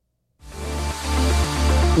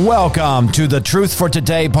Welcome to the Truth for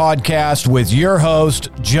Today podcast with your host,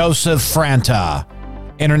 Joseph Franta,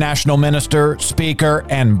 international minister, speaker,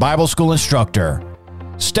 and Bible school instructor.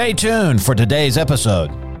 Stay tuned for today's episode.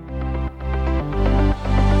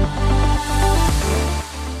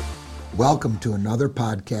 Welcome to another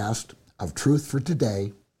podcast of Truth for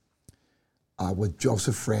Today with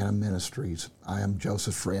Joseph Franta Ministries. I am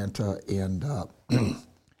Joseph Franta, and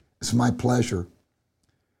it's my pleasure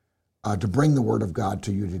to bring the Word of God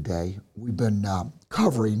to you today. We've been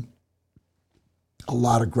covering a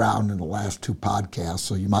lot of ground in the last two podcasts,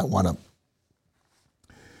 so you might want to,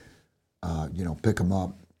 pick them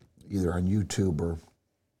up either on YouTube or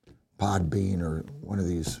Podbean or one of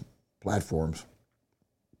these platforms.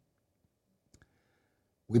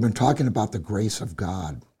 We've been talking about the grace of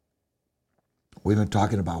God. We've been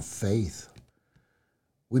talking about faith.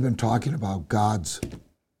 We've been talking about God's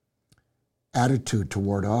attitude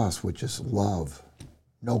toward us, which is love,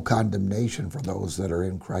 no condemnation for those that are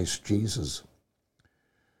in Christ Jesus.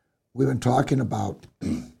 We've been talking about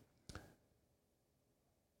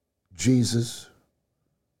Jesus,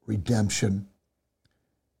 redemption.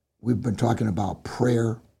 We've been talking about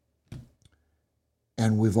prayer.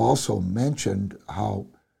 And we've also mentioned how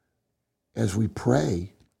as we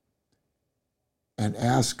pray and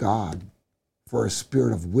ask God for a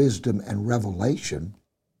spirit of wisdom and revelation,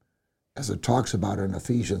 as it talks about in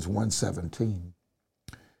Ephesians 1:17,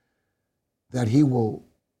 that he will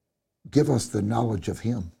give us the knowledge of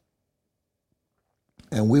him.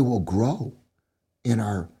 And we will grow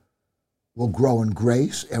we'll grow in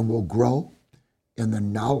grace, and we'll grow in the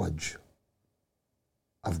knowledge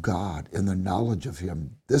of God, in the knowledge of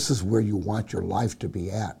him. This is where you want your life to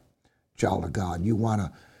be at, child of God. You want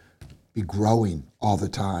to be growing all the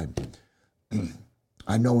time.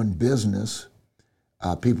 I know in business,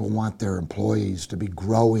 people want their employees to be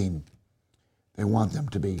growing. They want them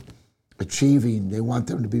to be achieving. They want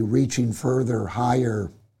them to be reaching further,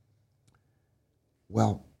 higher.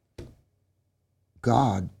 Well,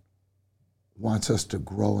 God wants us to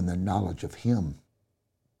grow in the knowledge of him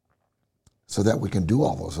so that we can do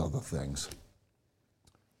all those other things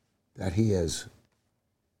that he has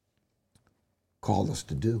called us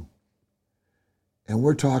to do. And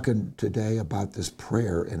we're talking today about this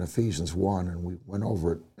prayer in Ephesians 1, and we went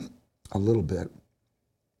over it a little bit.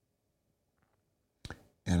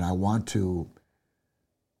 And I want to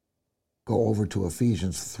go over to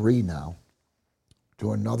Ephesians 3 now,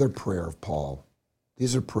 to another prayer of Paul.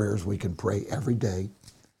 These are prayers we can pray every day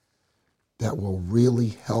that will really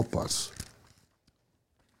help us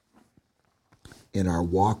in our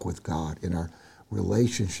walk with God, in our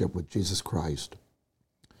relationship with Jesus Christ.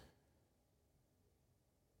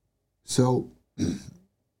 So, in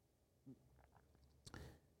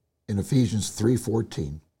Ephesians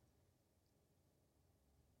 3:14,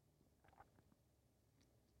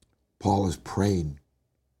 Paul is praying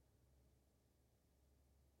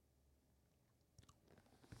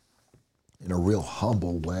in a real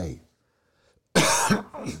humble way.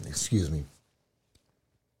 Excuse me.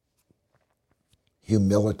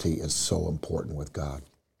 Humility is so important with God.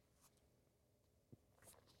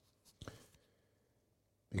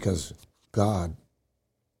 Because God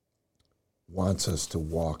wants us to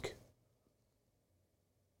walk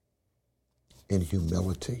in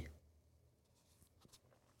humility,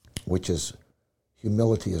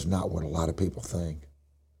 humility is not what a lot of people think.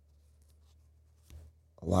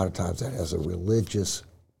 A lot of times that has a religious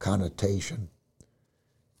connotation.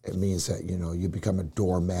 It means that, you become a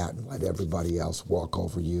doormat and let everybody else walk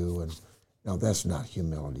over you. And no, that's not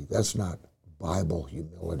humility. That's not Bible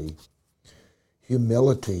humility.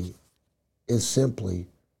 Humility is simply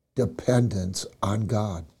dependence on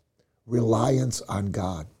God, reliance on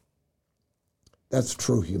God. That's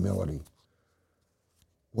true humility.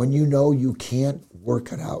 When you know you can't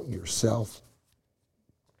work it out yourself,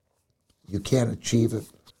 you can't achieve it,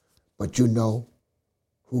 but you know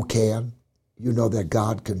who can. You know that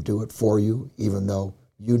God can do it for you, even though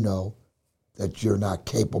you know that you're not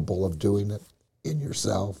capable of doing it in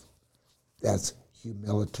yourself. That's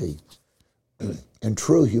humility. And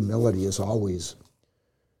true humility is always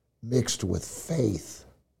mixed with faith.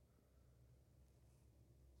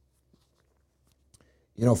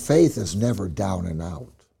 Faith is never down and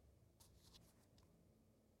out.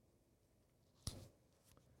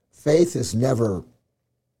 Faith is never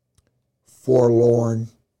forlorn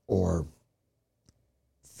or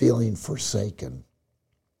feeling forsaken.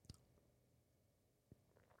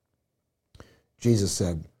 Jesus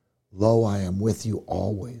said, "Lo, I am with you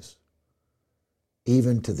always,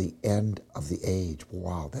 even to the end of the age."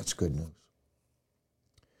 Wow, that's good news.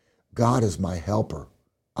 God is my helper.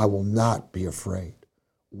 I will not be afraid.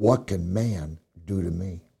 what can man do to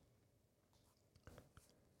me?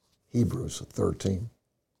 Hebrews 13.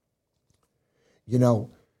 You know,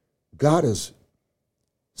 God has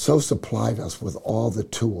so supplied us with all the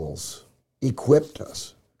tools, equipped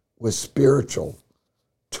us with spiritual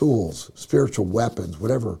tools, spiritual weapons,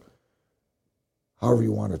 whatever, however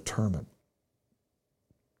you want to term it,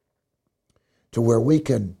 to where we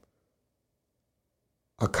can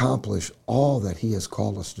accomplish all that he has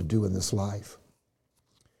called us to do in this life.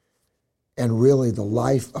 And really, the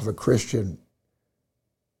life of a Christian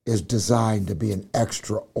is designed to be an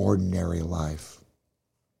extraordinary life.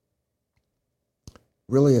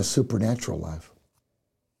 Really a supernatural life.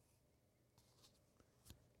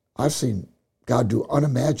 I've seen God do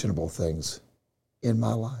unimaginable things in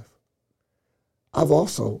my life. I've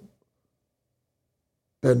also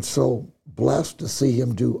been so blessed to see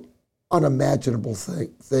him do unimaginable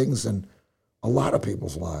things in a lot of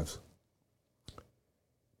people's lives.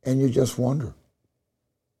 And you just wonder,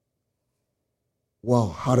 well,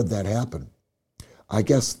 how did that happen? I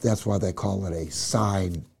guess that's why they call it a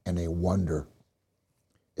sign and a wonder.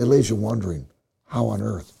 It leaves you wondering, how on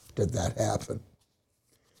earth did that happen?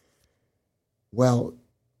 Well,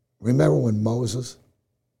 remember when Moses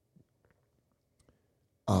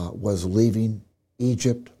was leaving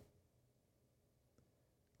Egypt?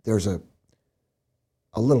 There's a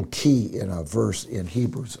little key in a verse in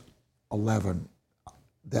Hebrews 11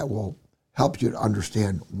 that will help you to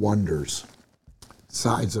understand wonders,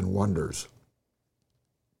 signs and wonders.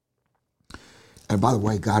 And by the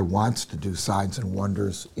way, God wants to do signs and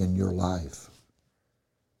wonders in your life.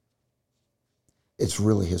 It's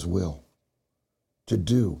really his will to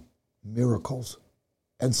do miracles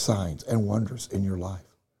and signs and wonders in your life.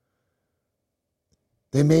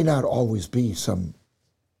 They may not always be some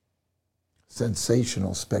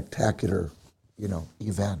sensational, spectacular,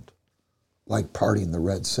 event like parting the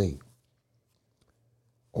Red Sea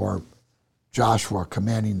or Joshua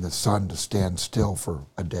commanding the sun to stand still for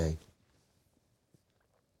a day.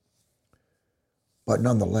 But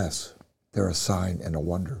nonetheless, they're a sign and a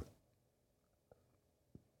wonder.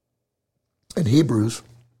 In Hebrews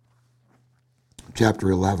chapter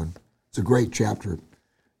 11, it's a great chapter.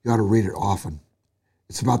 You ought to read it often.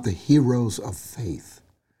 It's about the heroes of faith.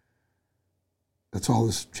 That's all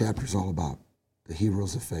this chapter is all about, the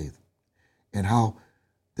heroes of faith, and how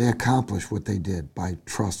they accomplished what they did by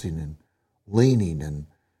trusting and leaning and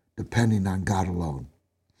depending on God alone.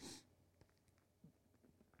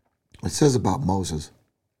 It says about Moses,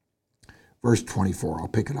 verse 24, I'll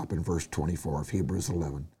pick it up in verse 24 of Hebrews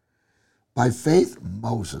 11. By faith,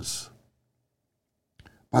 Moses.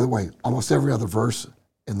 By the way, almost every other verse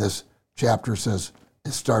in this chapter says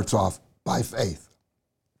it starts off by faith.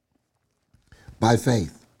 By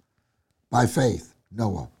faith. By faith,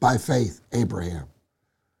 Noah. By faith, Abraham.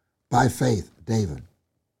 By faith, David.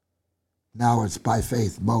 Now it's by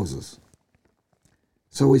faith, Moses.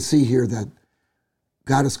 So we see here that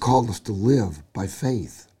God has called us to live by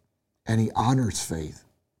faith, and he honors faith.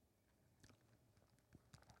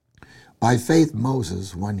 By faith,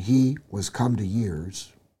 Moses, when he was come to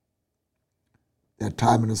years, that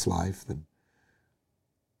time in his life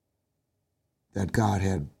that God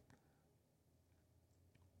had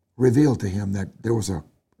revealed to him that there was a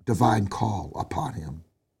divine call upon him.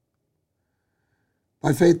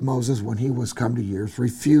 By faith, Moses, when he was come to years,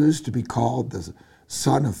 refused to be called the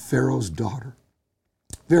son of Pharaoh's daughter.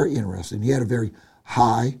 Very interesting. He had a very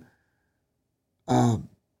high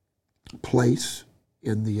place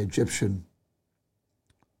in the Egyptian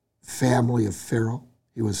family of Pharaoh.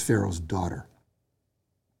 He was Pharaoh's daughter.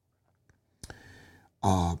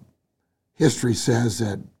 History says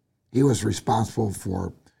that he was responsible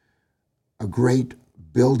for a great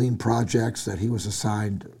building projects that he was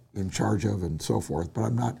assigned in charge of and so forth, but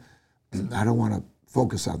I don't want to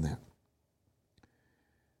focus on that.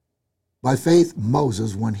 By faith,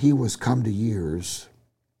 Moses, when he was come to years,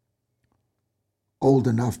 old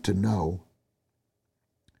enough to know,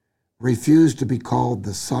 refused to be called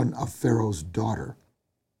the son of Pharaoh's daughter.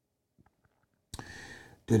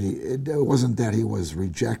 It wasn't that he was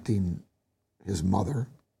rejecting his mother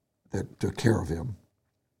that took care of him.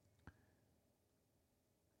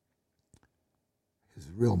 His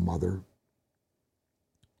real mother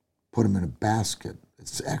put him in a basket.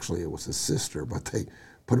 It was his sister, but they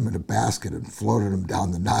put him in a basket and floated him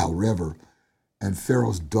down the Nile River. And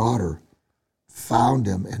Pharaoh's daughter found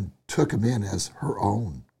him and took him in as her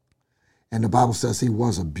own. And the Bible says he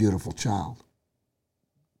was a beautiful child.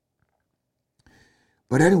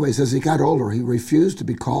 But anyways, as he got older, he refused to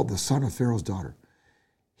be called the son of Pharaoh's daughter.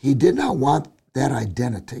 He did not want that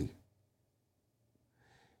identity.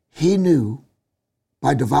 He knew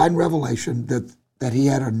by divine revelation that he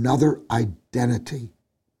had another identity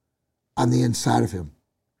on the inside of him.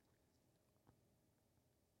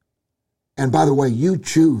 And by the way, you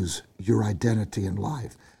choose your identity in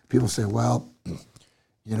life. People say, well,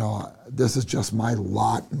 this is just my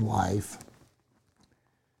lot in life.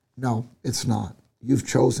 No, it's not. You've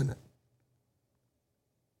chosen it.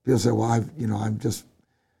 People say, well,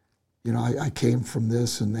 I came from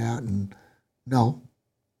this and that. And no,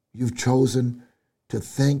 you've chosen to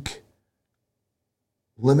think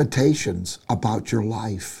limitations about your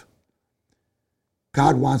life.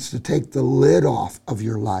 God wants to take the lid off of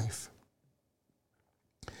your life.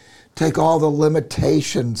 Take all the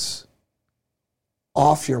limitations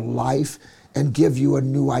off your life and give you a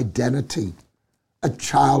new identity, a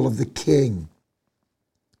child of the King,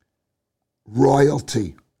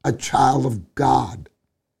 royalty, a child of God,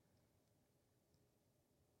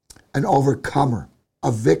 an overcomer,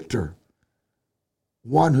 a victor,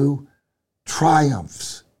 one who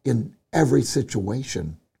triumphs in every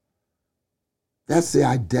situation. That's the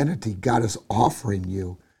identity God is offering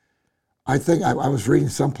you. I think I was reading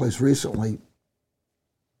someplace recently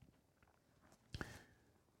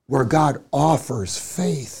where God offers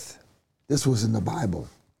faith. This was in the Bible.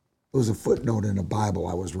 It was a footnote in the Bible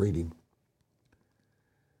I was reading.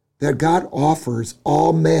 That God offers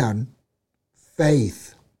all men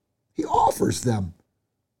faith. He offers them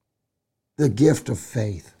the gift of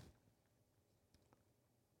faith.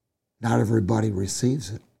 Not everybody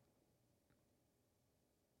receives it.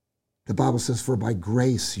 The Bible says, for by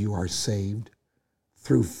grace you are saved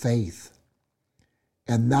through faith,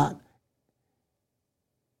 and that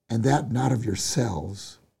not of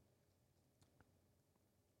yourselves,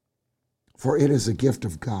 for it is a gift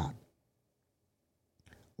of God,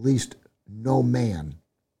 lest no man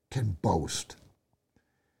can boast.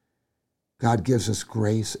 God gives us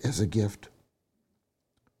grace as a gift,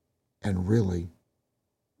 and really,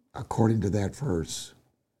 according to that verse,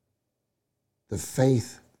 the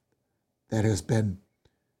faith that has been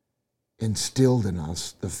instilled in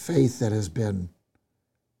us, the faith that has been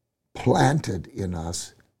planted in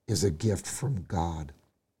us, is a gift from God,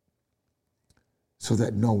 so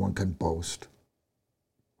that no one can boast.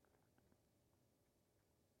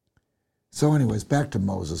 So anyways, back to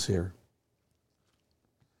Moses here.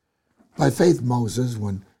 By faith, Moses,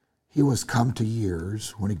 when he was come to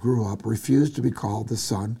years, when he grew up, refused to be called the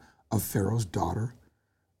son of Pharaoh's daughter.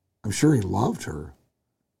 I'm sure he loved her.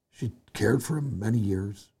 She cared for him many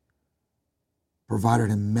years, provided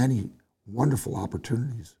him many wonderful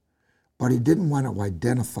opportunities, but he didn't want to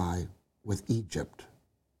identify with Egypt.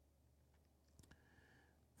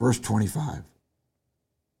 Verse 25,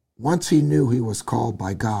 once he knew he was called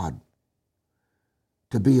by God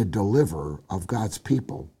to be a deliverer of God's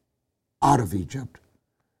people out of Egypt,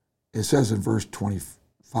 it says in verse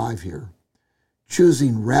 25 here,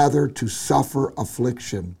 choosing rather to suffer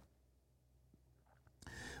affliction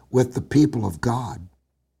with the people of God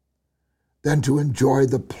than to enjoy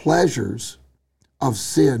the pleasures of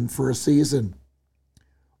sin for a season.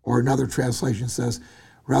 Or another translation says,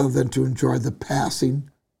 rather than to enjoy the passing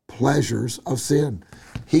pleasures of sin.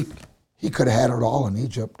 He could have had it all in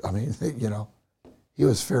Egypt. I mean, he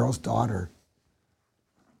was Pharaoh's daughter.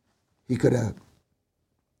 He could have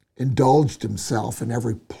indulged himself in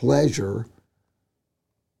every pleasure,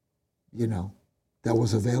 that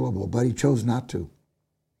was available, but he chose not to.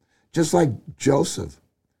 Just like Joseph.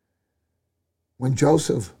 When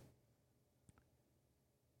Joseph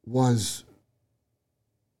was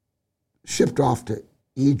shipped off to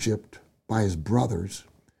Egypt by his brothers,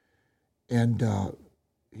 and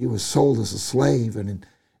he was sold as a slave, and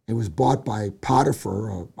he was bought by Potiphar,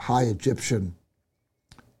 a high Egyptian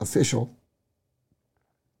official.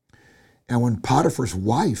 And when Potiphar's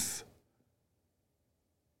wife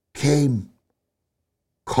came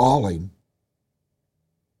calling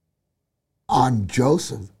on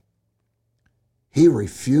Joseph, he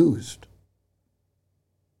refused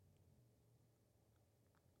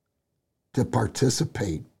to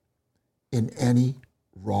participate in any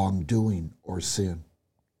wrongdoing or sin.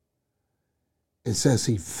 It says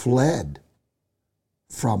he fled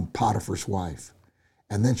from Potiphar's wife,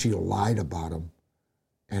 and then she lied about him,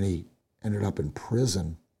 and he ended up in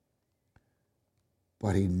prison,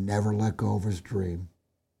 but he never let go of his dream.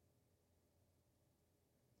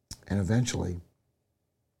 And eventually,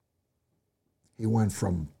 he went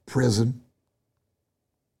from prison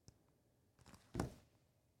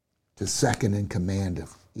to second in command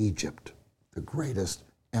of Egypt, the greatest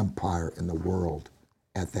empire in the world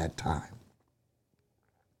at that time.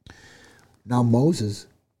 Now, Moses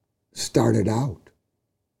started out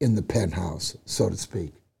in the penthouse, so to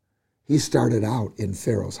speak. He started out in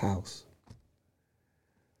Pharaoh's house.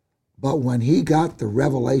 But when he got the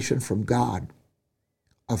revelation from God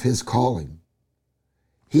of his calling,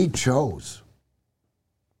 he chose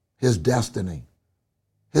his destiny.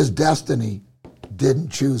 His destiny didn't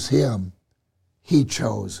choose him. He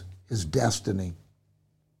chose his destiny.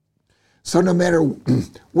 So no matter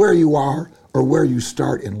where you are or where you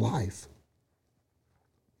start in life,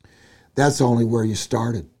 that's only where you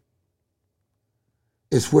started.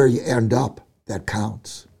 It's where you end up that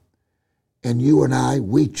counts. And you and I,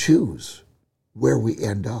 we choose where we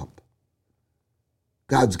end up.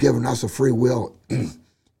 God's given us a free will,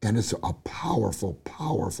 and it's a powerful,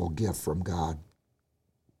 powerful gift from God.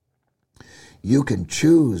 You can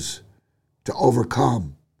choose to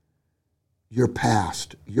overcome your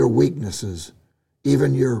past, your weaknesses,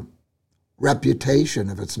 even your reputation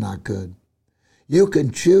if it's not good. You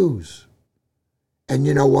can choose. And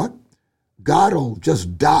you know what? God will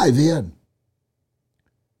just dive in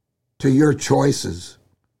to your choices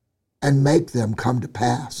and make them come to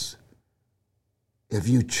pass if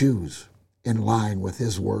you choose in line with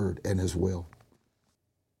his word and his will.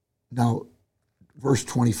 Now, verse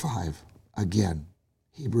 25, again,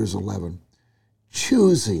 Hebrews 11,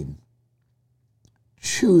 choosing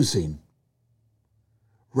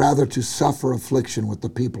rather to suffer affliction with the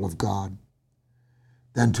people of God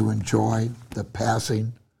than to enjoy the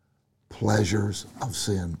passing pleasures of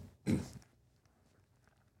sin.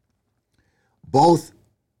 Both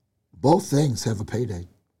things have a payday.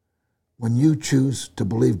 When you choose to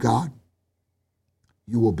believe God,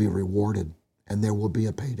 you will be rewarded, and there will be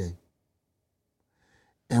a payday.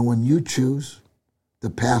 And when you choose the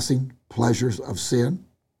passing pleasures of sin,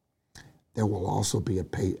 there will also be a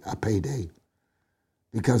payday,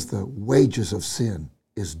 because the wages of sin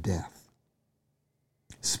is death,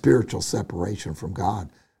 spiritual separation from God.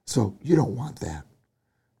 So you don't want that.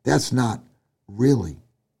 That's not really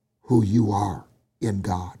who you are in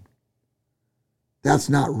God. That's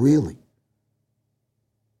not really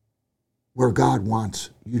where God wants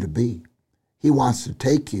you to be. He wants to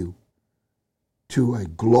take you to a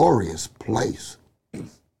glorious place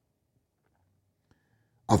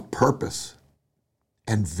of purpose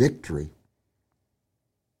and victory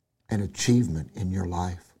and achievement in your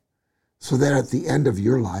life, so that at the end of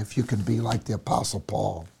your life you can be like the Apostle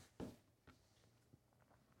Paul.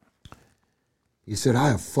 He said, I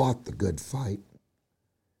have fought the good fight.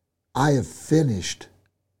 I have finished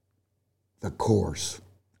the course.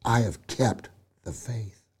 I have kept the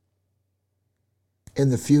faith. In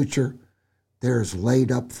the future, there is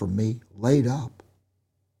laid up for me,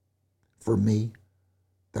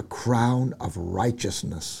 the crown of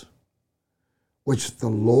righteousness, which the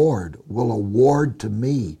Lord will award to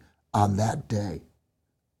me on that day.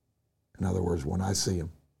 In other words, when I see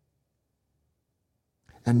him.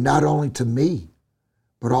 And not only to me,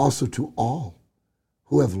 but also to all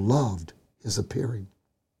who have loved his appearing.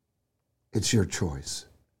 It's your choice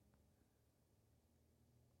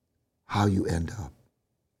how you end up.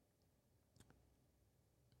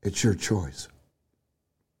 It's your choice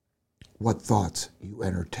what thoughts you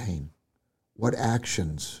entertain, what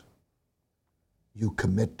actions you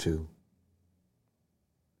commit to.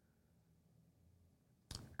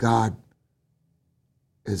 God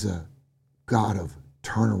is a God of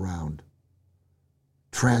turnaround.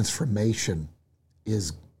 Transformation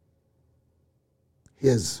is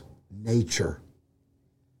his nature.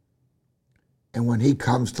 And when he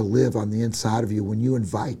comes to live on the inside of you, when you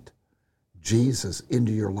invite Jesus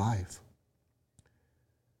into your life,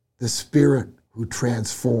 the Spirit who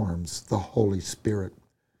transforms, the Holy Spirit,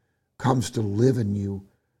 comes to live in you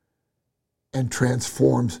and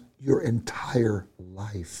transforms your entire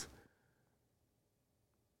life.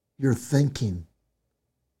 Your thinking,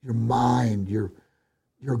 your mind, your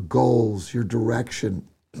goals, your direction,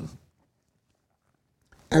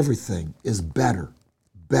 everything is better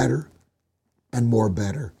and more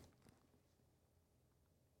better.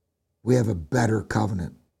 We have a better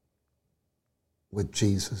covenant with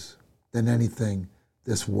Jesus than anything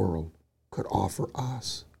this world could offer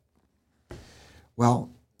us. Well,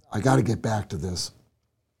 I got to get back to this.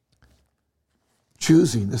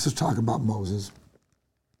 Choosing, this is talking about Moses,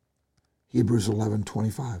 Hebrews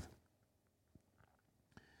 11:25.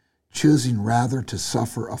 Choosing rather to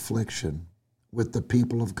suffer affliction with the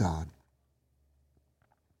people of God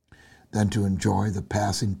than to enjoy the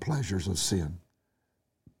passing pleasures of sin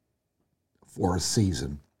for a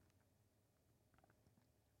season.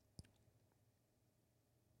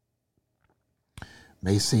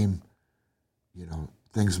 May seem,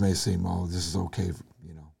 things may seem, oh, this is okay,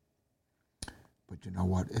 But you know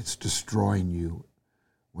what? It's destroying you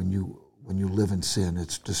when you when you live in sin,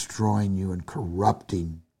 it's destroying you and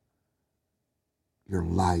corrupting your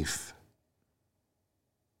life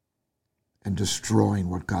and destroying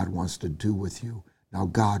what God wants to do with you. Now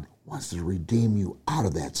God wants to redeem you out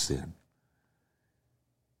of that sin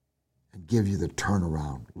and give you the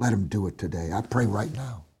turnaround. Let him do it today. I pray right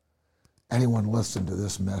now. Anyone listen to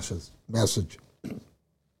this message.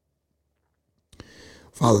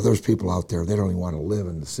 Father, there's people out there, they don't even want to live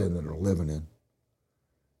in the sin that they're living in.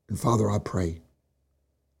 And Father, I pray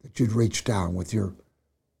that you'd reach down with your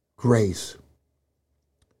grace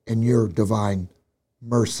and your divine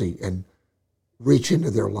mercy and reach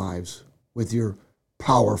into their lives with your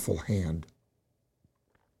powerful hand.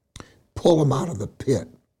 Pull them out of the pit.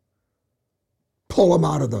 Pull them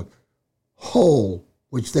out of the hole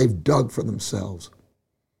which they've dug for themselves.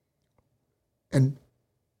 And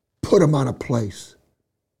put them on a place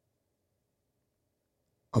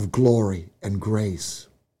of glory and grace.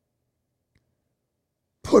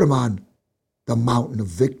 Put them on the mountain of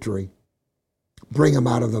victory. Bring them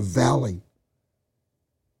out of the valley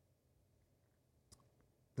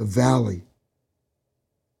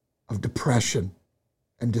of depression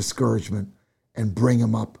and discouragement, and bring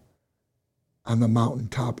them up on the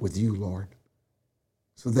mountaintop with you, Lord,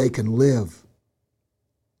 so they can live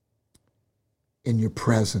in your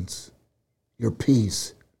presence, your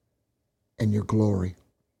peace, and your glory.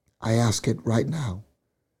 I ask it right now.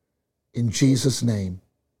 In Jesus' name,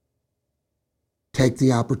 take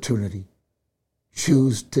the opportunity.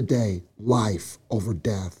 Choose today life over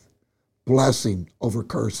death, blessing over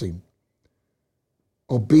cursing,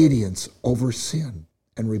 obedience over sin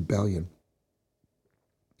and rebellion.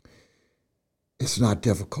 It's not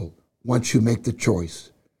difficult. Once you make the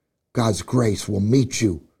choice, God's grace will meet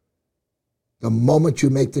you. The moment you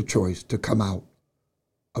make the choice to come out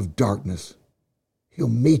of darkness, he'll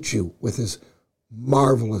meet you with his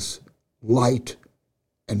marvelous light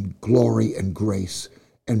and glory and grace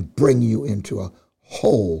and bring you into a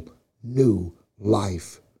whole new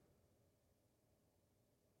life.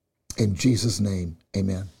 In Jesus' name,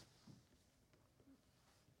 amen.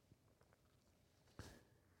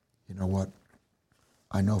 You know what?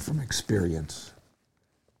 I know from experience,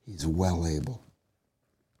 he's well able.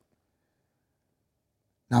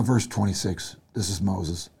 Now, verse 26, this is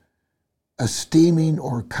Moses. Esteeming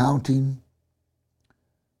or counting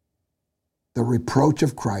the reproach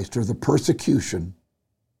of Christ or the persecution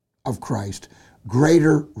of Christ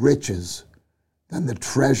greater riches than the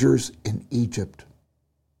treasures in Egypt.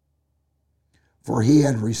 For he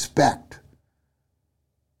had respect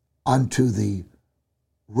unto the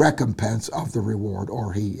recompense of the reward,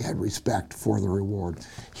 or he had respect for the reward.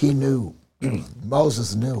 He knew,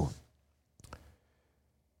 Moses knew,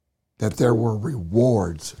 that there were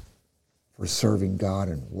rewards for serving God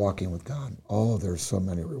and walking with God. Oh, there's so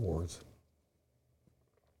many rewards.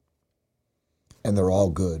 And they're all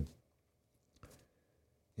good.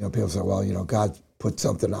 You know, people say, well, you know, God put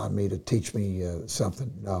something on me to teach me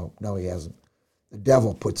something. No, he hasn't. The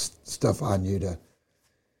devil puts stuff on you to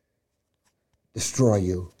destroy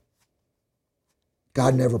you.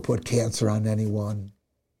 God never put cancer on anyone,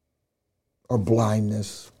 or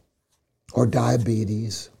blindness, or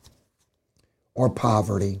diabetes, or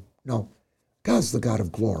poverty. No, God's the God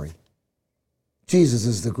of glory. Jesus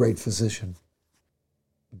is the great physician.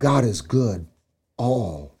 God is good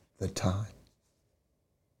all the time.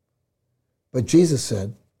 But Jesus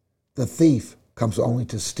said, the thief comes only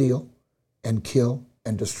to steal and kill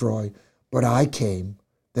and destroy, but I came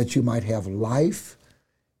that you might have life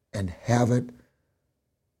and have it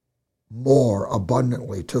more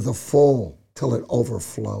abundantly, to the full, till it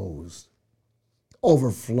overflows.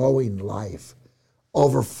 Overflowing life,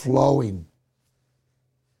 overflowing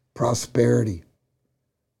prosperity,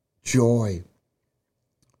 joy,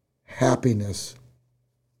 happiness,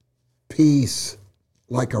 peace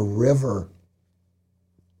like a river,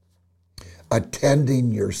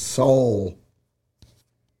 attending your soul.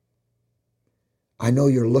 I know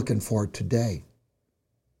you're looking for it today.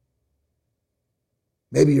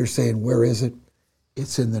 Maybe you're saying, where is it?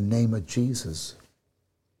 It's in the name of Jesus.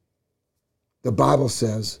 The Bible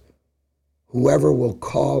says, whoever will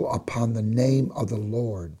call upon the name of the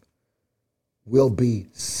Lord will be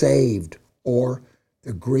saved, or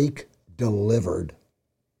the Greek, delivered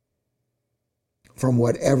from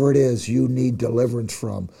whatever it is you need deliverance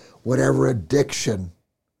from, whatever addiction,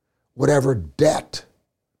 whatever debt,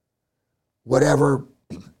 whatever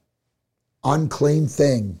unclean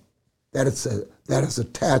thing that has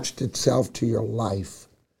attached itself to your life.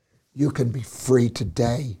 You can be free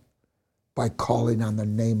today by calling on the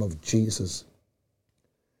name of Jesus.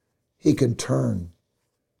 He can turn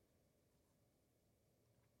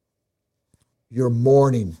your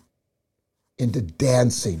mourning into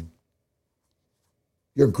dancing,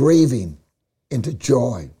 your grieving into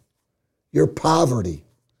joy, your poverty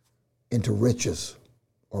into riches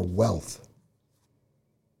or wealth.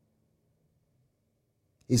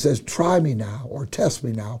 He says, try me now, or test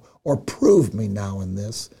me now, or prove me now in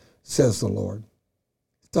this, says the Lord.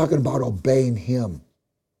 He's talking about obeying him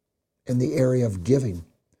in the area of giving.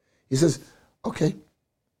 He says, okay,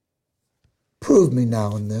 prove me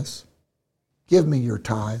now in this. Give me your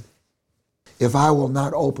tithe. If I will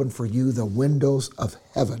not open for you the windows of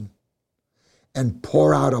heaven and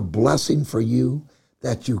pour out a blessing for you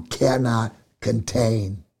that you cannot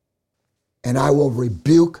contain, and I will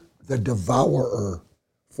rebuke the devourer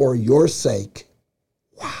for your sake.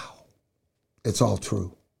 Wow. It's all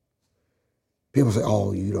true. People say,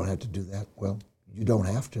 oh, you don't have to do that. Well, you don't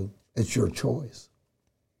have to. It's your choice.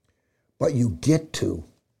 But you get to.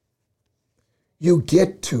 You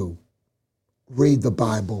get to read the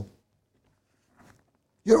Bible.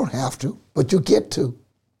 You don't have to, but you get to.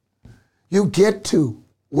 You get to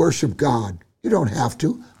worship God. You don't have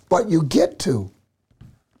to, but you get to.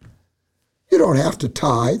 You don't have to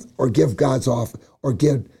tithe or give God's off or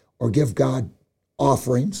give God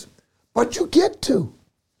offerings, but you get to.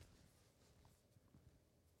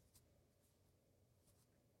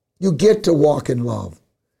 You get to walk in love.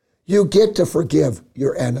 You get to forgive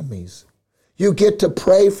your enemies. You get to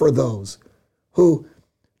pray for those who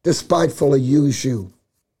despitefully use you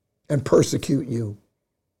and persecute you.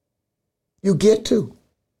 You get to.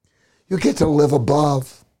 You get to live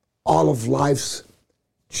above all of life's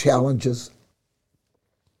challenges.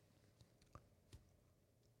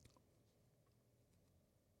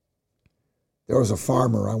 There was a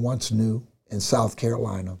farmer I once knew in South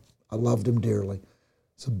Carolina. I loved him dearly.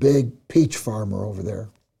 It's a big peach farmer over there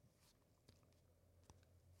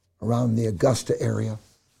around the Augusta area.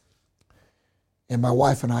 And my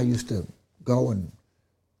wife and I used to go and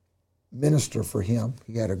minister for him.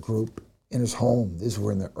 He had a group in his home. These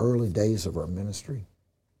were in the early days of our ministry.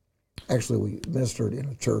 Actually, we ministered in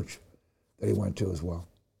a church that he went to as well.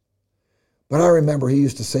 But I remember he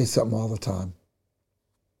used to say something all the time.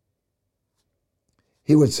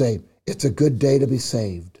 He would say, it's a good day to be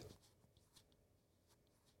saved.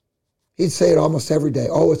 He'd say it almost every day.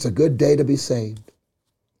 Oh, it's a good day to be saved.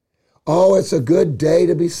 Oh, it's a good day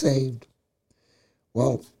to be saved.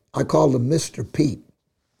 Well, I called him Mr. Pete.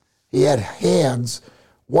 He had hands.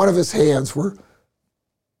 One of his hands were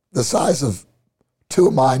the size of two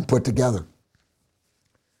of mine put together.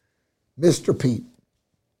 Mr. Pete.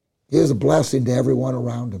 He was a blessing to everyone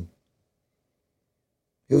around him.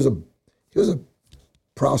 He was a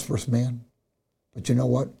prosperous man. But you know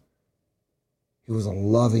what? He was a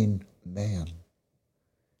loving man.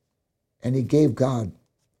 And he gave God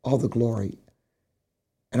all the glory.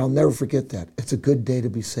 And I'll never forget that. It's a good day to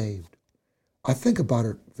be saved. I think about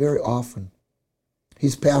it very often.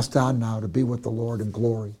 He's passed on now to be with the Lord in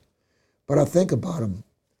glory. But I think about him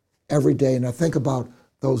every day, and I think about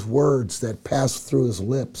those words that passed through his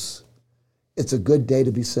lips. It's a good day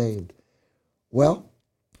to be saved. Well,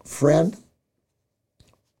 friend,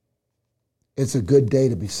 it's a good day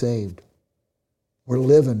to be saved. We're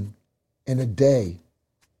living in a day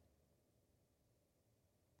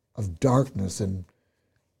of darkness and,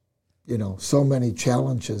 so many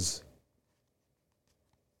challenges.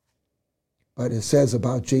 But it says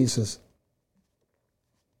about Jesus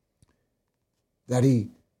that he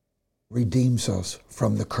redeems us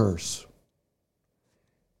from the curse.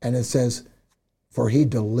 And it says, for he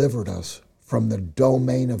delivered us from the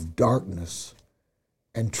domain of darkness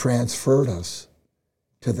and transferred us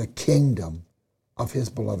to the kingdom of his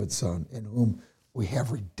beloved Son, in whom we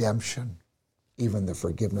have redemption, even the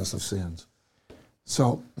forgiveness of sins.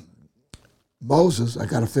 So Moses, I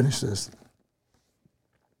got to finish this.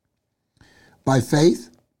 By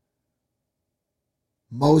faith,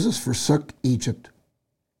 Moses forsook Egypt,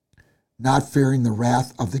 not fearing the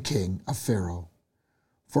wrath of the king of Pharaoh,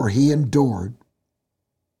 for he endured.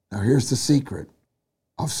 Now here's the secret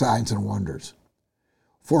of signs and wonders.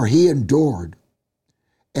 For he endured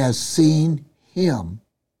as seeing him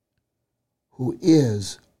who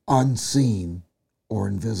is unseen or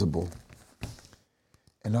invisible.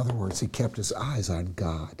 In other words, he kept his eyes on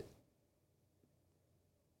God,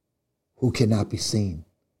 who cannot be seen.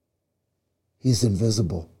 He's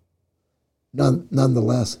invisible.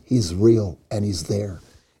 Nonetheless, he's real and he's there.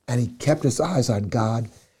 And he kept his eyes on God,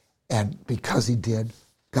 and because he did,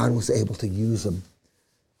 God was able to use him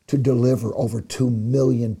to deliver over 2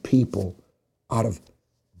 million people out of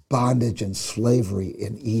bondage and slavery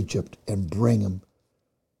in Egypt and bring them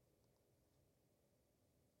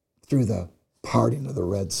through the parting of the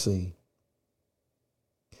Red Sea.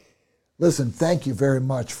 Listen, thank you very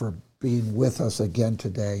much for being with us again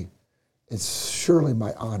today. It's surely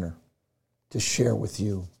my honor to share with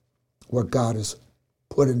you what God has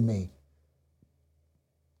put in me.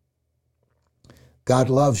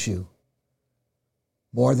 God loves you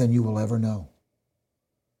more than you will ever know.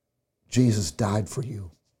 Jesus died for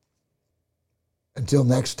you. Until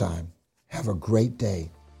next time, have a great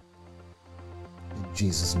day. In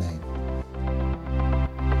Jesus' name.